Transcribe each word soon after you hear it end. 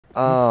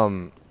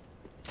So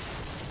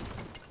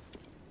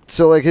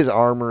like his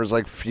armor is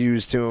like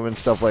fused to him and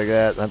stuff like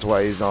that. That's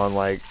why he's on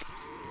like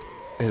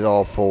his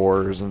all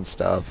fours and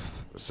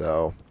stuff.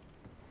 So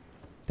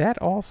That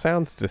all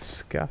sounds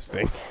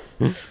disgusting.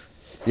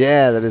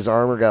 yeah, that his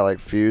armor got like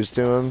fused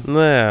to him.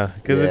 Yeah,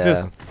 because it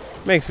just Yeah.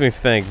 makes me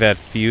think that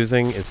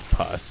fusing is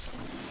pus.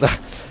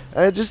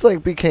 And it just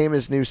like became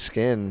his new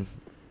skin.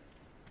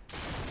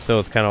 So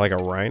it's kind of like a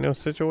rhino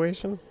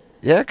situation?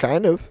 Yeah,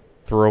 kind of.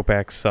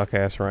 Throwback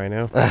suck-ass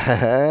rhino.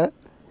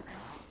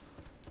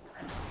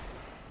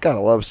 Gotta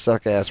love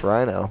suck ass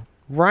Rhino.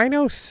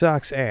 Rhino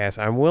sucks ass.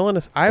 I'm willing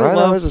to...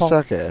 Rhino is a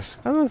suck ass.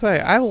 I was going to say,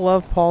 I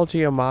love Paul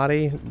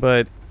Giamatti,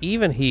 but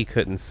even he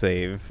couldn't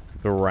save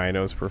the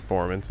Rhino's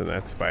performance in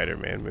that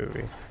Spider-Man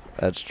movie.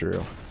 That's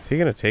true. Is he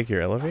going to take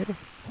your elevator?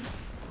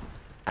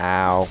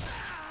 Ow.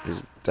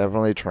 He's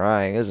definitely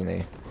trying, isn't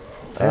he?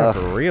 Yeah,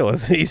 for real.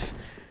 He's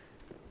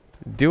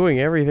doing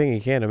everything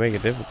he can to make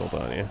it difficult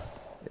on you.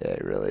 Yeah,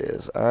 he really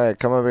is. Alright,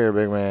 come over here,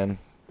 big man.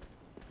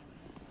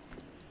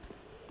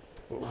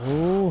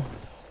 Ooh.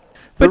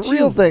 The But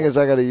real thing is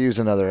I gotta use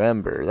another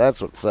Ember.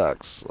 That's what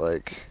sucks.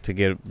 Like,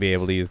 To be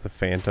able to use the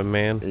Phantom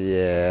Man?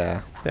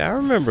 yeah. Yeah, I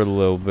remember a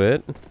little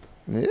bit.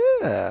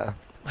 Yeah.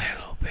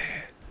 Little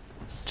bit.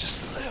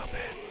 Just a little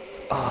bit.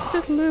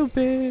 Just a little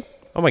bit.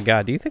 Oh my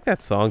god, do you think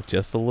that song,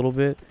 Just a Little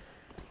Bit,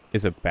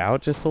 is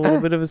about just a little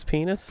bit of his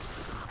penis?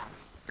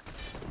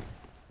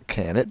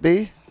 Can it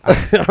be?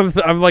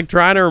 I'm like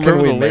trying to remember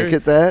Can we the make lyrics.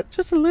 it that?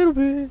 Just a little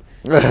bit.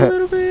 Just a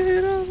little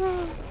bit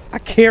of... I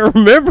can't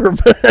remember.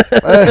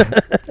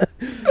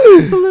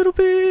 Just a little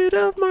bit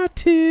of my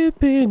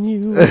tip in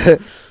you.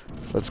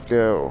 Let's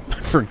go. I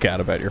forgot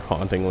about your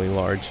hauntingly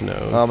large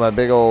nose. Oh, my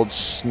big old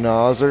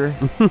schnauzer.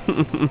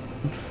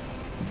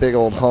 Big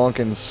old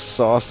honking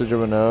sausage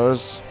of a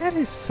nose. That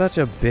is such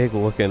a big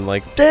looking,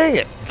 like, Dang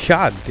it!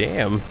 god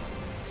damn.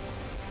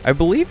 I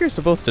believe you're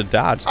supposed to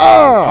dodge that.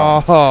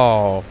 Oh!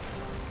 Oh.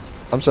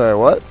 I'm sorry,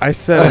 what? I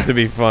said it to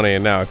be funny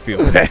and now I feel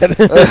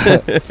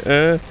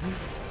bad.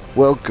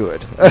 Well,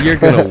 good. You're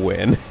gonna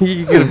win.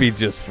 You're gonna be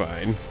just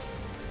fine.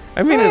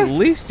 I mean, at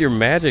least your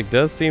magic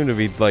does seem to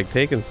be, like,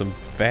 taking some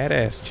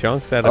fat-ass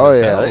chunks out of Oh,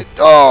 his yeah. health.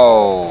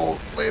 Oh!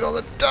 Late on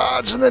the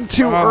dodge and then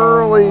too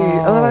early.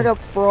 And then I got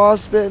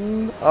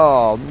frostbitten.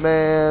 Oh,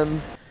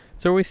 man.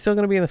 So are we still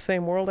gonna be in the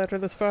same world after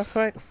this boss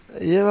fight?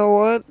 You know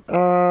what?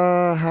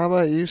 How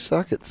about you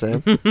suck it,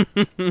 Sam?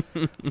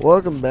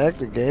 Welcome back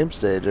to Game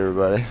Stage,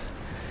 everybody.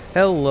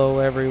 Hello,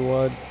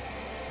 everyone.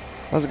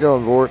 How's it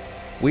going, Vort?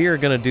 We are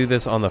gonna do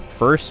this on the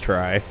first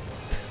try.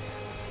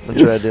 I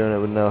tried doing it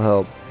with no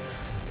help.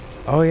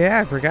 Oh yeah,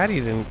 I forgot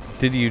you didn't.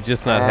 Did you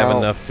just not have Ow.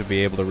 enough to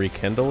be able to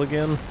rekindle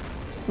again?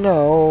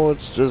 No,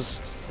 it's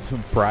just... For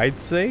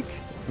pride's sake?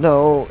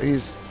 No, he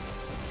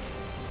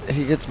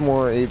gets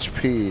more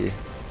HP.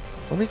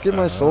 Let me get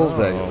my souls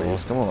back at Oh.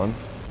 least. Come on.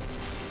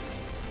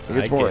 He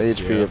gets I more get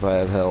HP you. if I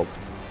have help.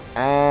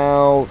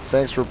 Ow!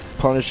 Thanks for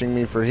punishing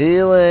me for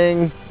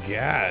healing.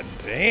 God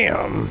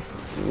damn.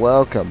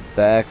 Welcome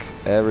back,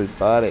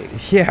 everybody.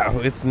 Yeah,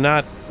 it's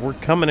not. We're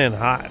coming in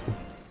hot.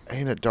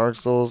 Ain't a Dark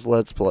Souls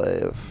Let's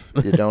Play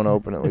if you don't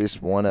open at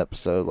least one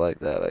episode like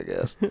that, I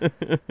guess.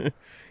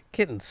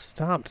 Getting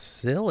stomped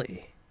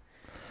silly.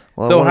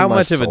 Well, I So wanted how my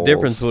much of a souls.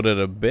 difference would it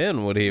have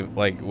been?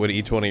 Would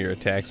each one of your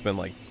attacks been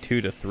like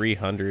 200 to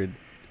 300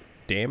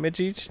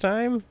 damage each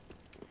time?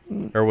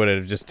 Or would it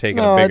have just taken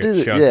No, a I bigger do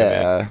the, chunk of it?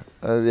 yeah,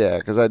 yeah,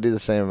 because I do the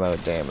same amount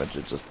of damage.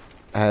 It just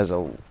has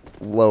a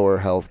lower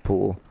health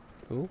pool.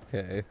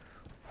 Okay.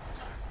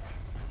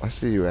 I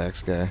see you,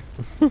 axe guy.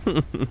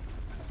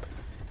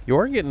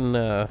 You're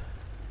getting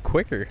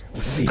quicker.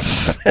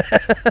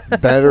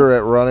 Better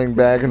at running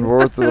back and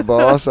forth to the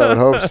boss? I would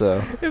hope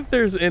so. If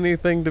there's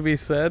anything to be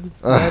said,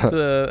 that'd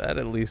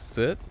at least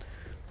it.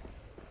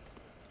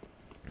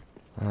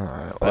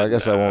 Alright, well, I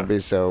guess I won't be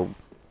so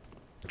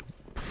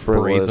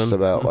frivolous Brazen.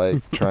 about,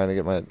 like, trying to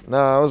get my... No,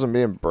 I wasn't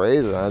being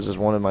brazen. I just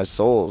wanted my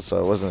souls, so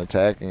I wasn't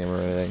attacking him or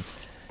anything.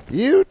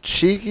 You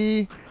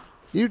cheeky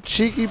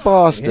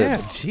bastard.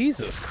 Yeah,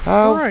 Jesus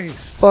How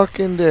Christ.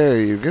 fucking dare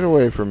you? Get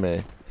away from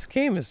me. This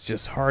game is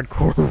just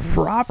hardcore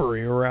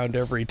robbery around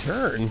every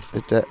turn.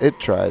 It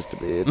tries to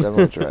be. It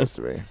definitely tries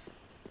to be.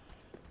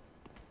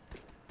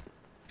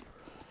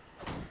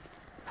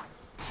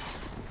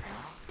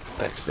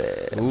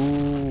 Backstab.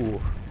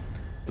 Ooh.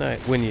 Now,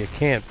 when you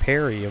can't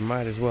parry, you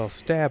might as well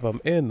stab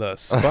him in the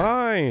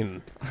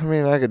spine. I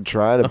mean, I could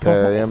try to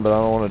parry him, but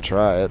I don't want to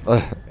try it.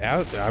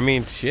 I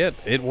mean, shit,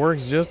 it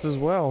works just as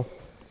well.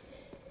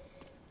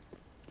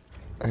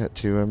 I got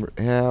 2 ember.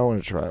 Yeah, I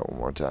want to try it one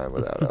more time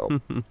without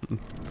help.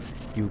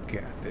 You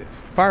got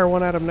this. Fire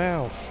one at him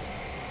now.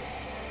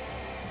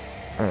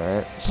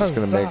 Alright, it's just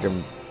going to make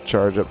him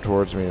charge up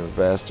towards me even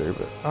faster,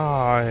 but...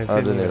 Oh, it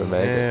I didn't even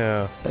make it.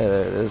 Yeah. Hey,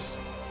 there it is.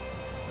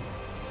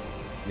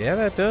 Yeah,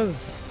 that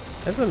does.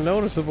 That's a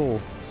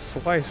noticeable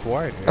slice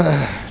wider.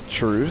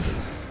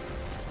 Truth.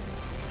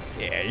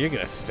 Yeah, you're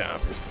gonna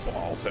stomp his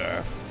balls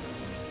off.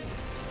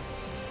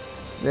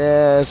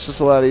 Yeah, it's just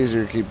a lot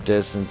easier to keep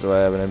distance if I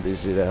have an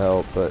NPC to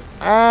help, but...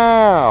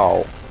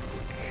 Ow!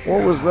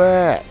 What was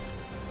that?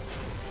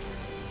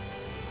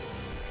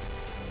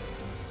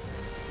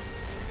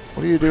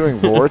 What are you doing,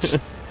 Vort?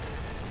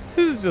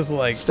 This is just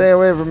like Stay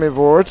away from me,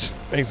 Vort.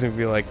 makes me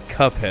feel like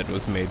Cuphead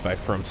was made by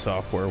From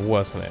Software,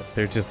 wasn't it?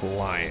 They're just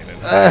lying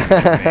and hiding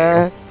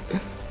their name.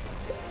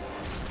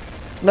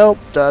 Nope,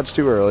 dodged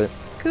too early.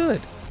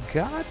 Good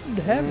God in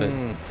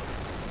heaven.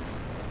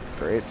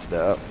 Great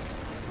stuff.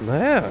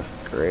 Yeah.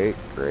 Great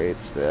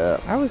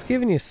stuff. I was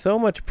giving you so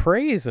much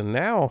praise, and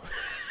now,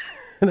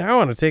 now I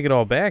want to take it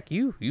all back.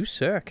 You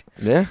suck.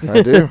 Yeah,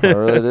 I do. I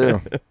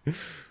really do.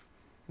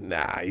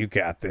 Nah, you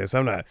got this.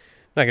 I'm not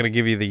gonna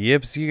give you the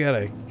yips. You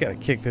gotta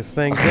kick this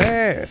thing's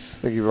ass.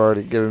 I think you've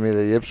already given me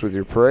the yips with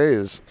your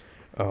praise.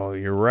 Oh,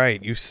 you're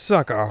right. You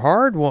suck a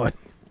hard one.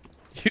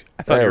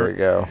 I thought There we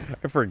go.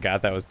 I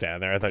forgot that was down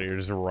there. I thought you were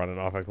just running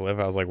off a cliff.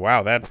 I was like,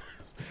 wow, that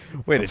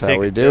way That's to how take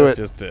we it do down it.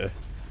 just to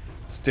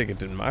stick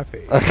it in my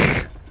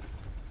face.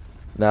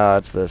 No,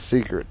 it's the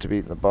secret to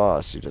beating the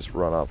boss. You just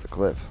run off the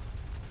cliff.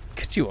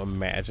 Could you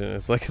imagine?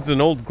 It's like it's an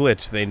old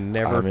glitch. They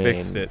never I mean,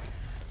 fixed it.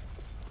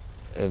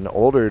 In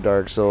older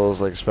Dark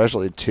Souls, like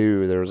especially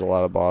 2, there was a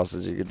lot of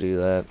bosses you could do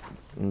that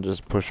and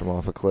just push them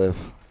off a cliff.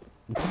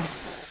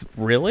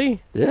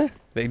 Really? Yeah.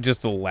 They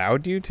just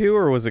allowed you to,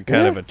 or was it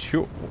kind Yeah. of a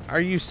chore? Are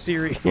you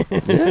serious?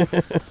 Yeah.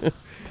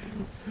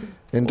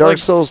 In Dark Like-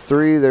 Souls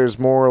 3, there's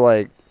more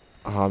like...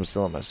 Oh, I'm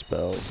still on my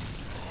spells.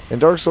 In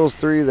Dark Souls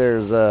 3,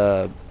 there's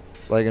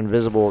like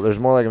invisible... There's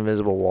more like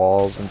invisible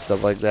walls and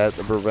stuff like that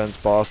that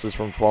prevents bosses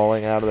from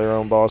falling out of their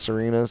own boss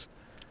arenas.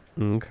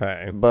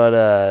 Okay.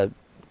 But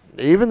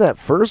even that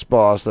first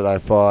boss that I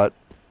fought,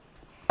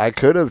 I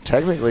could have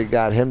technically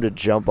got him to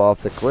jump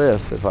off the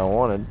cliff if I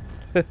wanted.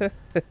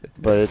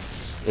 But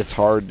it's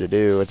hard to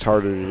do. It's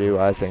harder to do,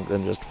 I think,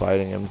 than just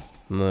fighting him.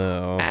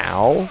 No.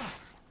 Ow.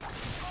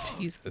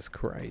 Jesus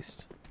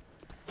Christ.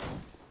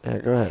 Yeah,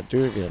 go ahead.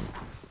 Do it again.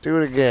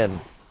 Do it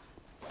again.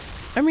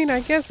 I mean, I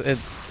guess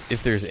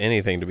if there's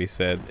anything to be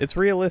said, it's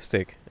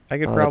realistic. I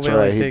could Oh, probably that's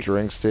right. only He take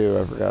drinks too.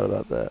 I forgot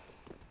about that.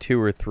 2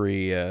 or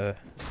 3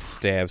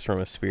 stabs from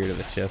a spear to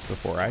the chest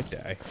before I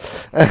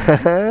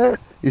die.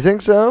 You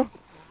think so?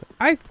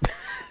 I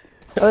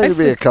I think it'd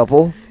be a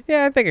couple.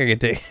 Yeah, I think I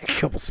could take a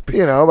couple spears.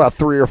 You know, about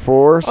 3 or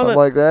 4, something the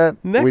like that.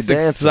 Next we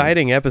dancing.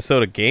 exciting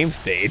episode of Game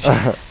Stage,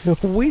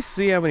 we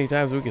see how many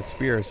times we can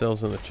spear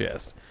ourselves in the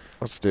chest.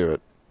 Let's do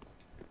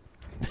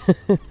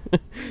it.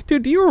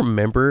 Dude, do you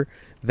remember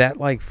that,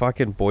 like,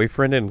 fucking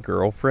boyfriend and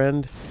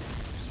girlfriend?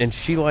 And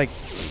she, like...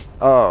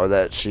 Oh,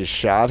 that she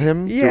shot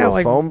him Yeah, through a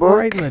like, phone book?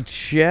 right in the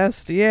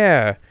chest,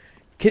 yeah.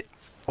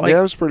 Yeah,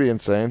 it was pretty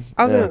insane.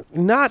 I was Yeah.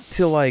 gonna, not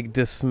to, like,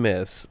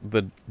 dismiss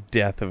the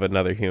death of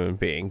another human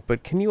being,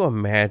 but can you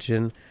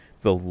imagine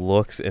the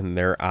looks in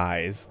their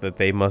eyes that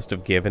they must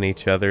have given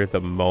each other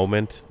the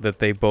moment that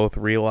they both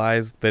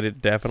realized that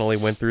it definitely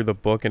went through the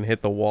book and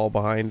hit the wall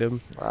behind him?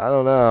 I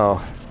don't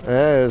know.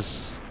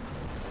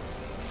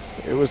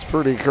 It was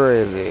pretty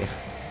crazy.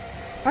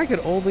 I could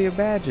only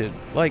imagine.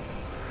 Like,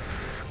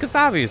 because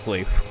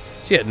obviously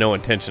she had no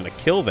intention to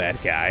kill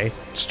that guy,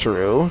 It's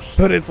true.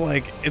 but it's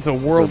like, it's a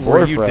world As a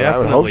where you boyfriend, I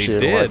would hope definitely she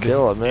didn't wanna did.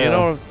 kill him, yeah. You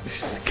know,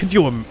 could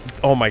you,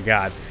 oh my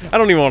God. I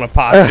don't even want to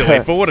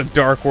postulate, but what a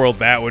dark world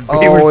that would be.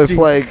 Oh, where if she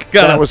like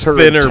got that a was her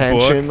thinner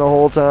intention book. the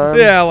whole time.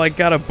 Yeah, like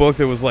got a book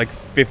that was like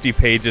 50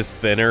 pages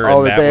thinner.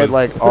 Oh, and that they had was,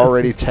 like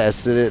already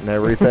tested it and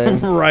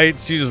everything. right.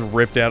 She just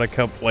ripped out a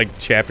couple, like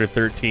chapter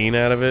 13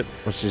 out of it.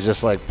 Which is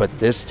just like, but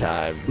this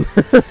time,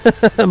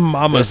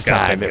 Mama's this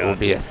got time the it will gun.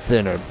 be a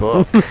thinner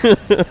book,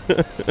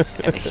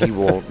 and he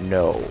won't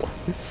know.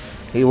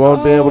 He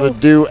won't be able to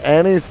do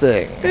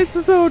anything.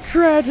 It's so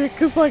tragic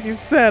because, like you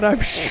said,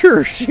 I'm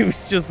sure she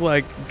was just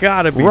like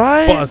gotta be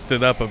Right?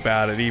 busted up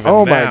about it even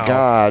Oh now. my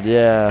God,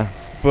 yeah.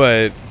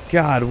 But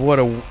God, what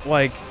a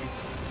like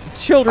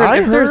children.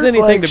 I if there's heard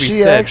anything like to be she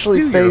said, actually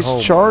do your faced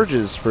homework.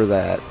 charges for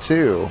that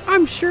too.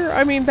 I'm sure.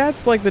 I mean,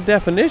 that's like the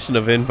definition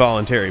of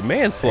involuntary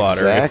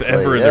manslaughter. Exactly, if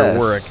ever there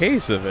were a yes.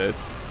 case of it.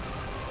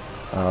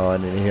 Oh, I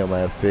need to heal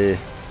my FP.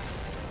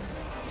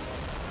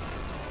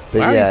 But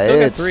Wow, yeah, you still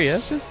got it's 3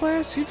 S's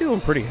last. You're doing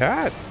pretty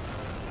hot.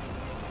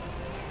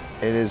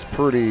 it is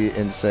pretty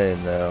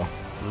insane though.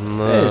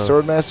 No. Hey,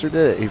 Swordmaster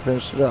did it. He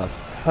finished it off.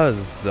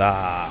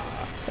 Huzzah!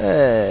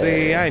 Hey.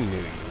 See, I knew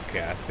you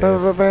got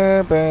this.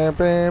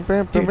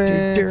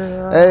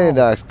 Hey,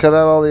 Docs, cut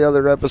out all the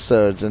other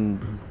episodes,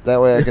 and that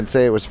way I can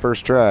say it was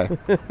first try.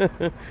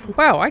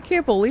 Wow, I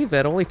can't believe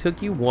that only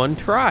took you 1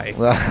 try.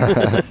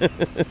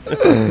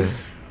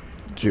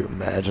 Could you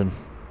imagine?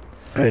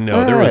 I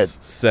know, there was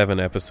Alright. 7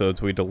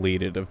 episodes we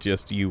deleted of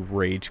just you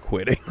rage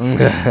quitting.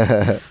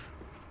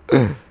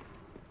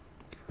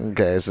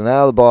 Okay, so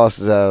now the boss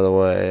is out of the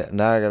way.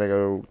 Now I gotta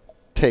go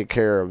take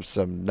care of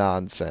some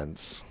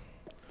nonsense.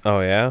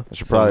 Oh, yeah? I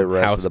should probably Some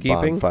rest at the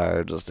housekeeping?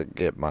 bonfire just to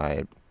get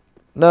my...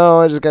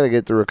 No, I just gotta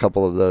get through a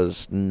couple of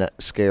those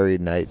scary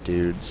night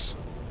dudes.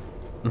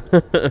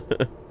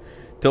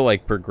 To,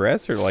 like,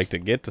 progress or, like, to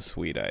get to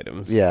sweet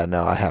items? Yeah,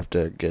 no, I have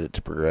to get it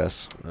to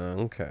progress.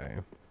 Okay.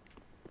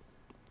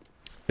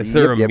 Is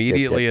there Yep, yep,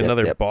 immediately yep,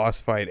 another yep.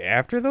 boss fight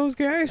after those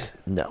guys?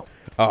 No.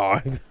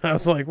 Oh, I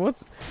was like,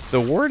 what's the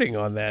wording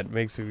on that?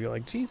 Makes me be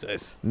like,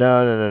 Jesus.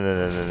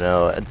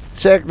 No.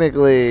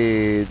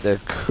 Technically, there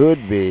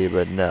could be,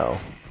 but no.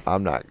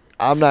 I'm not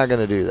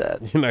gonna do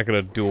that. You're not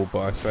gonna dual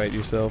boss fight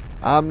yourself.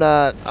 I'm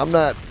not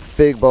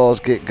big balls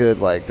get good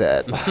like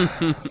that.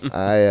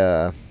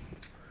 I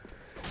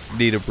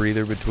Need a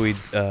breather between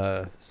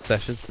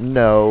sessions.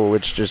 no,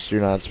 it's just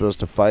you're not supposed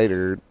to fight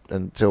her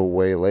until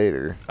way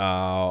later.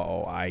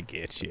 Oh, I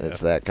get you. It's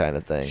that kind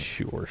of thing.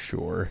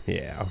 Sure.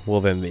 Yeah. Well,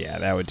 then, yeah,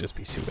 that would just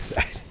be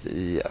suicide.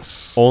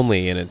 Yes.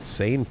 Only an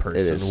insane It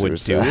person is would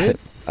suicide. do it.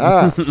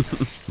 Ah.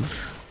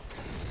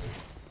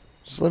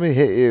 Just let me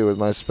hit you with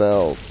my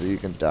spell so you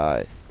can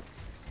die.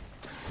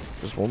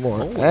 Just one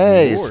more. Oh,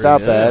 Hey, Lord,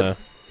 stop yeah. that.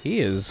 He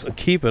is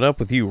keeping up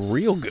with you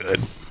real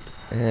good.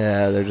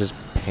 Yeah, they're just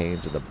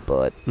pains in the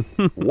butt.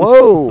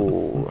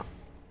 Whoa.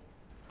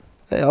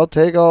 Hey, I'll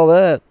take all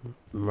that.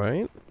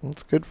 Right?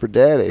 That's good for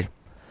daddy.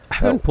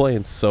 I've been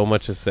playing so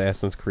much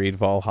Assassin's Creed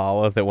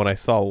Valhalla that when I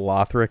saw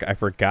Lothric, I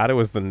forgot it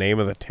was the name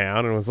of the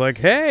town and was like,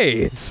 hey,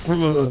 it's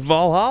from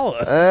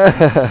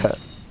Valhalla.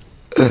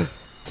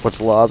 What's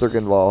Lothric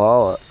and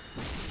Valhalla?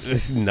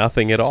 It's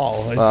nothing at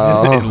all. It's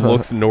Oh. it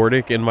looks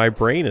Nordic and my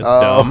brain is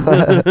Oh.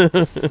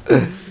 dumb.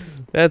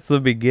 That's the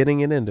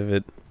beginning and end of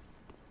it.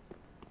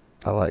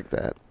 I like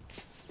that.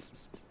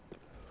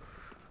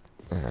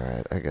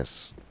 Alright, I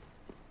guess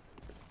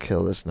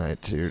kill this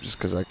knight too, just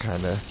because I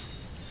kind of...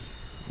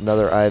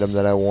 Another item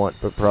that I want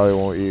but probably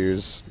won't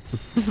use.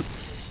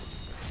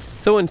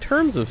 So in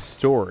terms of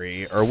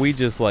story, are we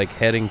just like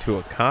heading to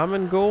a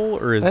common goal,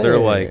 or is there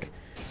Hey. like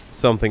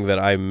something that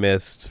I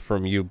missed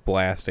from you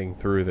blasting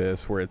through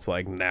this where it's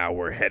like, now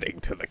we're heading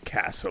to the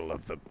castle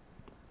of the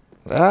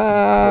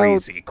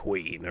crazy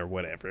queen or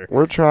whatever?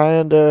 We're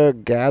trying to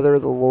gather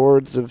the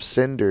lords of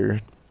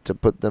Cinder to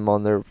put them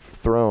on their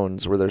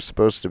thrones where they're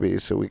supposed to be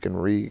so we can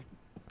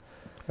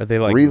Are they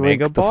like relink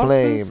mega the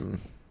bosses?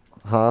 flame.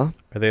 Huh?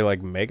 Are they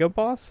like mega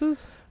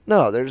bosses?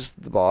 No, they're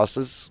just the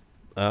bosses.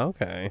 Oh,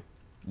 okay.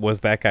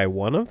 Was that guy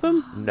one of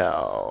them?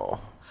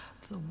 No.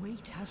 The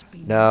weight has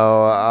been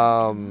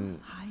No,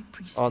 High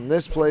Priestess. on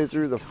this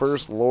playthrough, the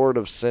first Lord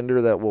of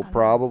Cinder that we'll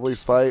probably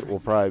fight will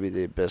probably be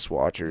the Abyss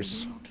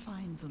Watchers. You will not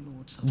find the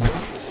Lords of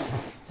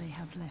Light. They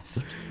have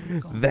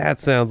left. Gone. That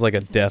sounds like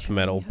a death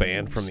metal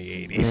band from the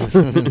 80s.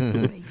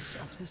 The base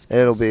of this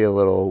It'll be a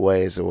little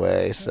ways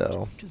away,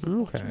 so to the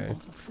bottom Okay.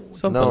 of the forge.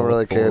 Something no to one really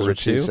look cares forward what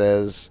she to.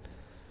 says.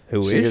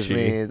 Who She is gives she?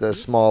 me the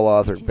small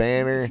Lothric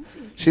banner.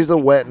 She's the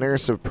wet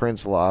nurse of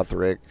Prince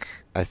Lothric,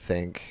 I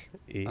think.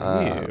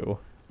 Ew.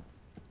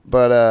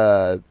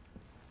 But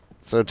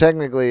so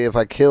technically, if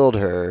I killed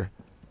her,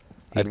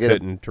 He I'd get a,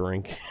 couldn't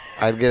drink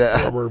I'd get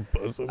from a, her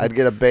bosom. I'd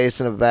get a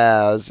basin of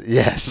vows.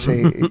 Yes,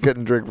 he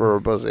couldn't drink from her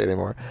pussy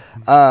anymore.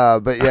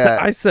 But yeah.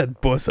 I said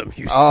bosom,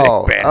 you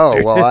Oh, sick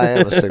bastard. well, I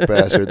am a sick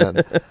bastard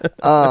then.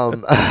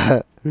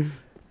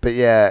 But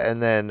yeah, and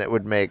then it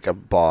would make a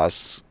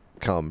boss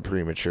come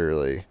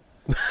prematurely.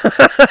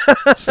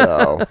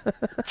 So,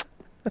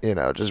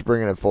 just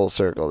bringing it full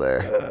circle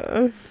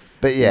there.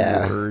 But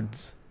yeah,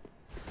 Words.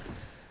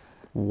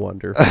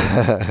 Wonderful.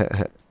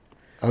 I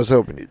was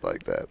hoping you'd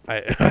like that.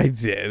 I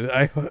did.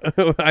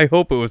 I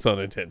hope it was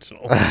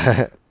unintentional.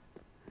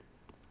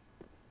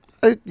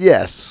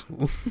 Yes.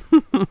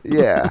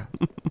 Yeah.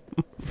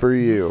 For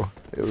you.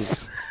 It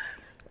was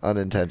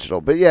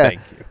unintentional. But yeah,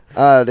 Thank you.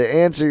 to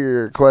answer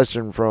your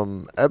question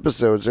from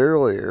episodes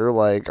earlier,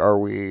 like,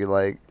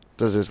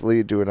 does this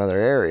lead to another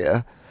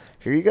area?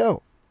 Here you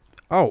go.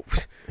 Oh,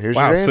 Here's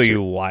wow. your So answer.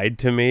 you lied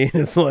to me?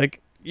 It's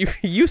like,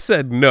 you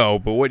said no,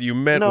 but what you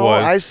meant No,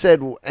 was... I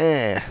said,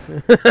 eh.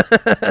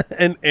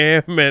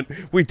 and meant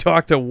we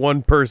talked to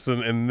one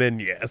person and then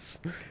yes.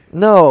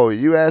 No,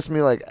 you asked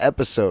me like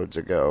episodes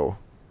ago.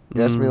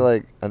 You asked me Mm.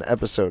 like an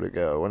episode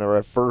ago whenever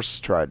I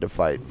first tried to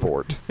fight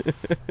Fort.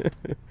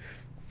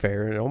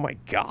 Fair. Oh my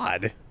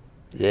god.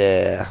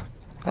 Yeah.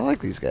 I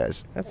like these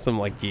guys. That's some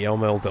like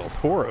Guillermo del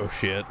Toro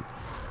shit.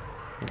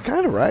 You're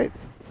kind of right.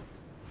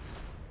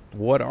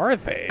 What are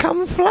they?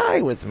 Come fly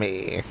with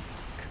me.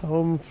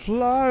 Come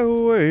fly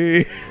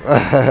away.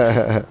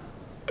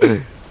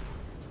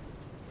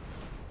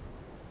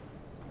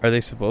 Are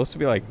they supposed to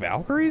be like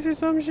Valkyries or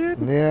some shit?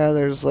 Yeah,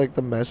 there's like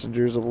the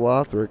messengers of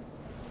Lothric.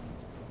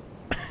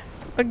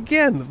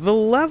 Again, the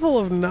level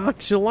of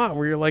nonchalant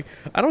where you're like,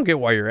 I don't get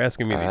why you're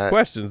asking me these Uh,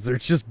 questions. They're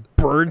just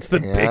birds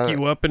that yeah. pick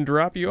you up and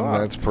drop you off.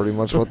 That's pretty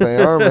much what they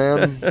are,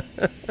 man.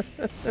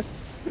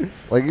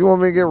 Like, you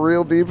want me to get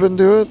real deep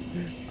into it?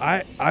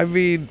 I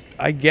mean,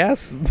 I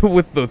guess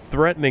with the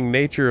threatening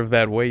nature of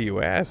that way you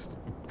asked,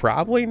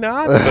 probably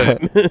not,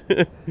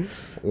 but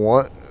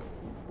What?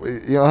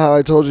 You know how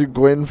I told you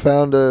Gwyn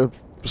found a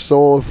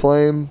soul of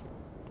flame?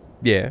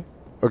 yeah.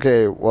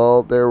 Okay,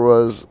 well, there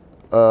was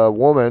a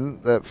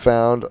woman that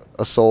found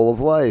a soul of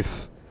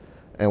life.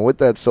 And with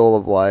that soul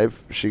of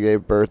life, she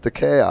gave birth to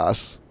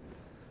chaos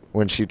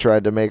when she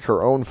tried to make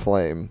her own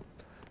flame.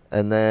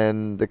 And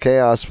then the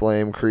chaos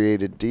flame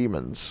created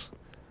demons.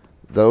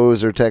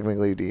 Those are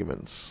technically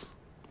demons.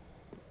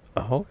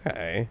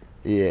 Okay.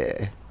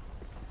 Yeah.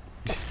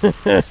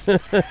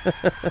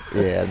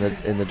 Yeah,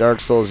 in the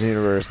Dark Souls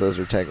universe, those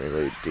are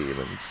technically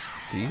demons.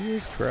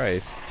 Jesus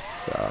Christ.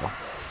 So,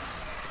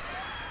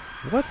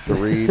 What's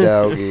 3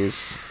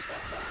 doggies.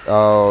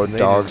 Oh, They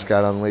dogs just-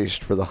 got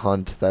unleashed for the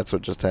hunt. That's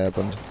what just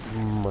happened.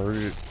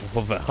 murdered?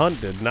 Well, the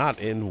hunt did not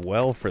end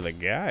well for the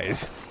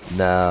guys.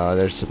 No,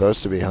 they're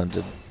supposed to be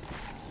hunted.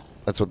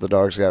 That's what the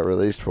dogs got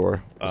released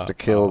for, was to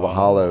kill the oh.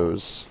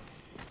 hollows.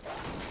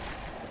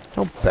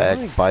 Don't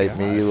backbite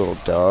me, God. you little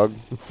dog.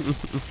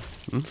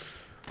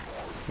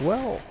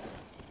 Well,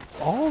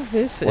 all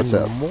this What's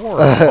and up? more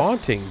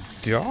haunting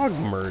dog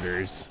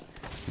murders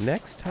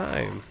next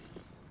time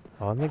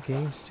on the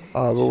game stage.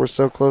 Oh, but we're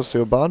so close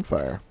to a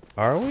bonfire.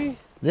 Are we?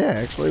 Yeah,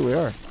 actually, we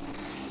are.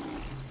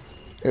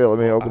 Here, let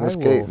me open I this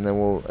gate,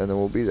 will- and then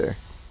we'll be there.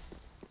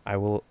 I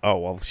will. Oh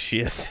well,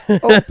 shit.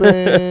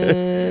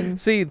 Open.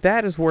 See,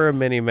 that is where a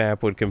mini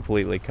map would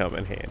completely come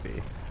in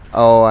handy,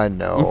 Oh, I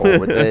know,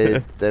 but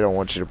they don't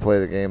want you to play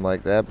the game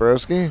like that,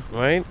 broski.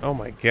 right? Oh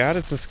my God,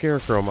 it's a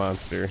scarecrow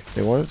monster.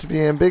 They want it to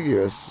be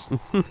ambiguous.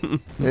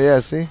 Yeah,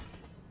 see,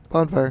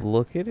 bonfire.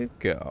 Look at it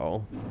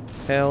go.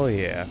 Hell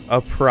yeah, a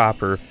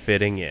proper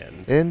fitting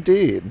end.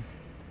 Indeed,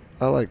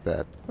 I like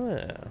that.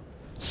 Yeah.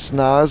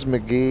 Snoz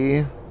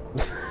McGee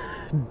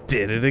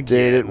Did it again.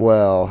 did it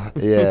well.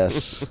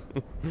 Yes.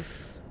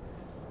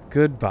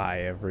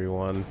 Goodbye,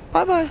 everyone.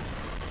 Bye bye.